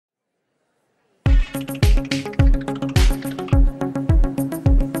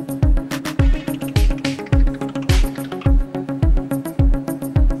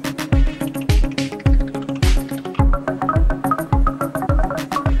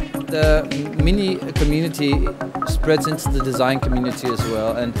the MINI community spreads into the design community as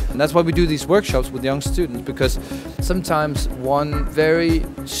well, and that's why we do these workshops with young students, because sometimes one very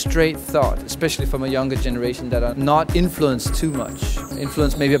straight thought, especially from a younger generation that are not influenced too much,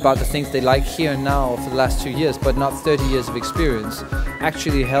 influenced maybe about the things they like here and now for the last 2 years, but not 30 years of experience,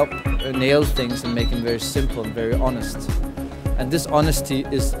 actually help nail things and make them very simple and very honest. And this honesty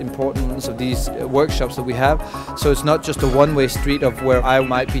is important of these workshops that we have. So it's not just a one-way street of where I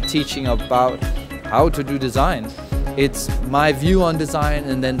might be teaching about how to do design. It's my view on design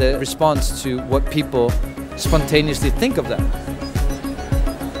and then the response to what people spontaneously think of that.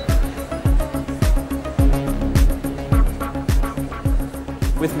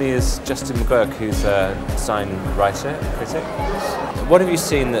 With me is Justin McGuirk, who's a design writer, critic. What have you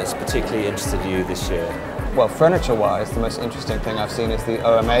seen that's particularly interested you this year? Well, furniture-wise, the most interesting thing I've seen is the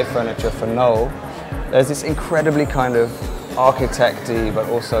OMA furniture for Knoll. There's this incredibly kind of architect-y, but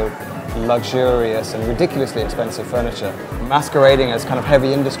also luxurious and ridiculously expensive furniture, masquerading as kind of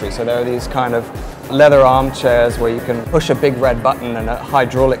heavy industry. So there are these kind of leather armchairs where you can push a big red button and a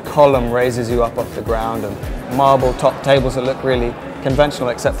hydraulic column raises you up off the ground, and marble top tables that look really conventional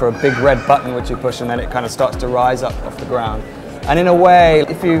except for a big red button which you push and then it kind of starts to rise up off the ground. And in a way,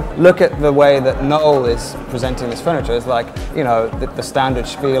 if you look at the way that Knoll is presenting this furniture, it's like, you know, the standard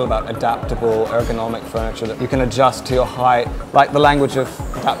spiel about adaptable, ergonomic furniture that you can adjust to your height, like the language of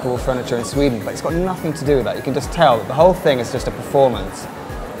adaptable furniture in Sweden, but it's got nothing to do with that. You can just tell that the whole thing is just a performance.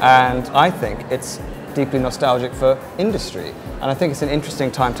 And I think it's deeply nostalgic for industry. And I think it's an interesting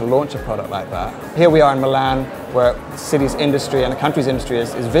time to launch a product like that. Here we are in Milan, where the city's industry and the country's industry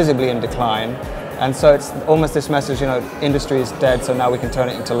is visibly in decline. And so it's almost this message, you know, industry is dead, so now we can turn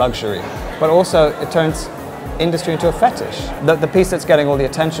it into luxury. But also, it turns industry into a fetish. The piece that's getting all the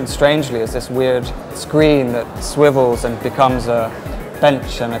attention, strangely, is this weird screen that swivels and becomes a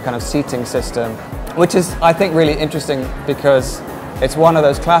bench and a kind of seating system, which is, I think, really interesting because it's one of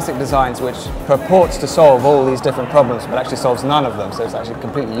those classic designs which purports to solve all these different problems, but actually solves none of them, so it's actually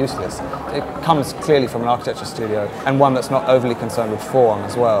completely useless. It comes clearly from an architecture studio, and one that's not overly concerned with form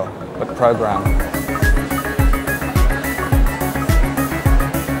as well, but program.